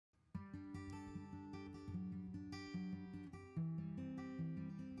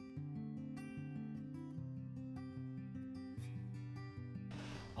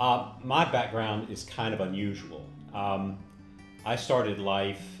My background is kind of unusual. I started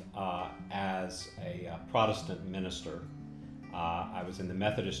life as a Protestant minister. I was in the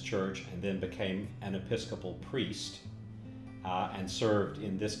Methodist Church and then became an Episcopal priest and served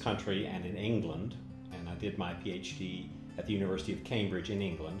in this country and in England. And I did my PhD at the University of Cambridge in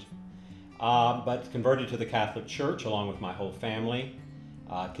England. But converted to the Catholic Church along with my whole family,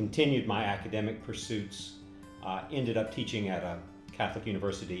 continued my academic pursuits, ended up teaching at a Catholic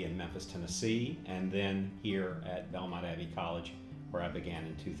University in Memphis, Tennessee, and then here at Belmont Abbey College, where I began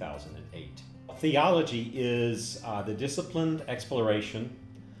in 2008. Theology is the disciplined exploration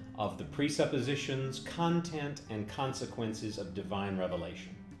of the presuppositions, content, and consequences of divine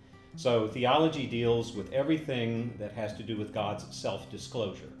revelation. So theology deals with everything that has to do with God's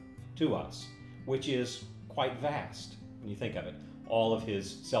self-disclosure to us, which is quite vast when you think of it. All of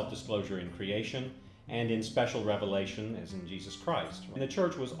his self-disclosure in creation and in special revelation as in Jesus Christ. And the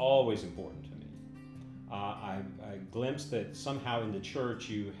church was always important to me. I glimpsed that somehow in the church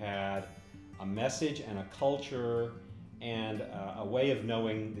you had a message and a culture and a way of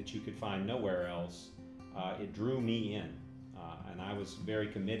knowing that you could find nowhere else. It drew me in, and I was very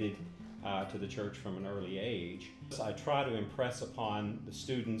committed to the church from an early age. I try to impress upon the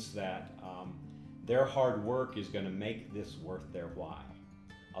students that their hard work is going to make this worth their while.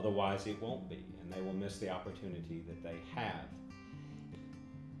 Otherwise it won't be, and they will miss the opportunity that they have.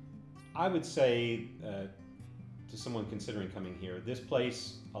 I would say to someone considering coming here, this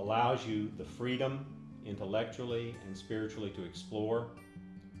place allows you the freedom intellectually and spiritually to explore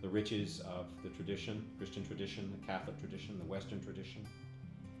the riches of the tradition, Christian tradition, the Catholic tradition, the Western tradition.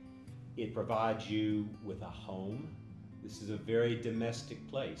 It provides you with a home. This is a very domestic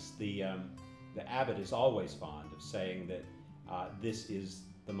place. The abbot is always fond of saying that this is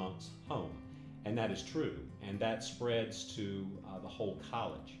the monk's home, and that is true, and that spreads to the whole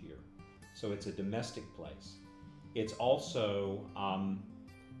college here. So it's a domestic place. It's also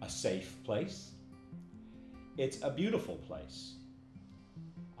a safe place. It's a beautiful place.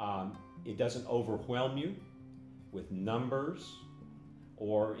 It doesn't overwhelm you with numbers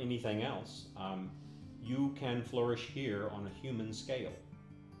or anything else. You can flourish here on a human scale.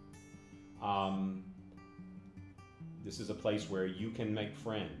 This is a place where you can make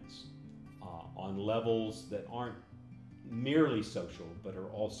friends on levels that aren't merely social, but are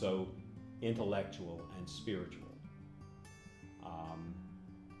also intellectual and spiritual.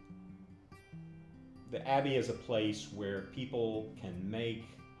 The Abbey is a place where people can make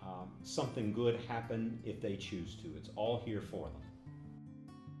something good happen if they choose to. It's all here for them.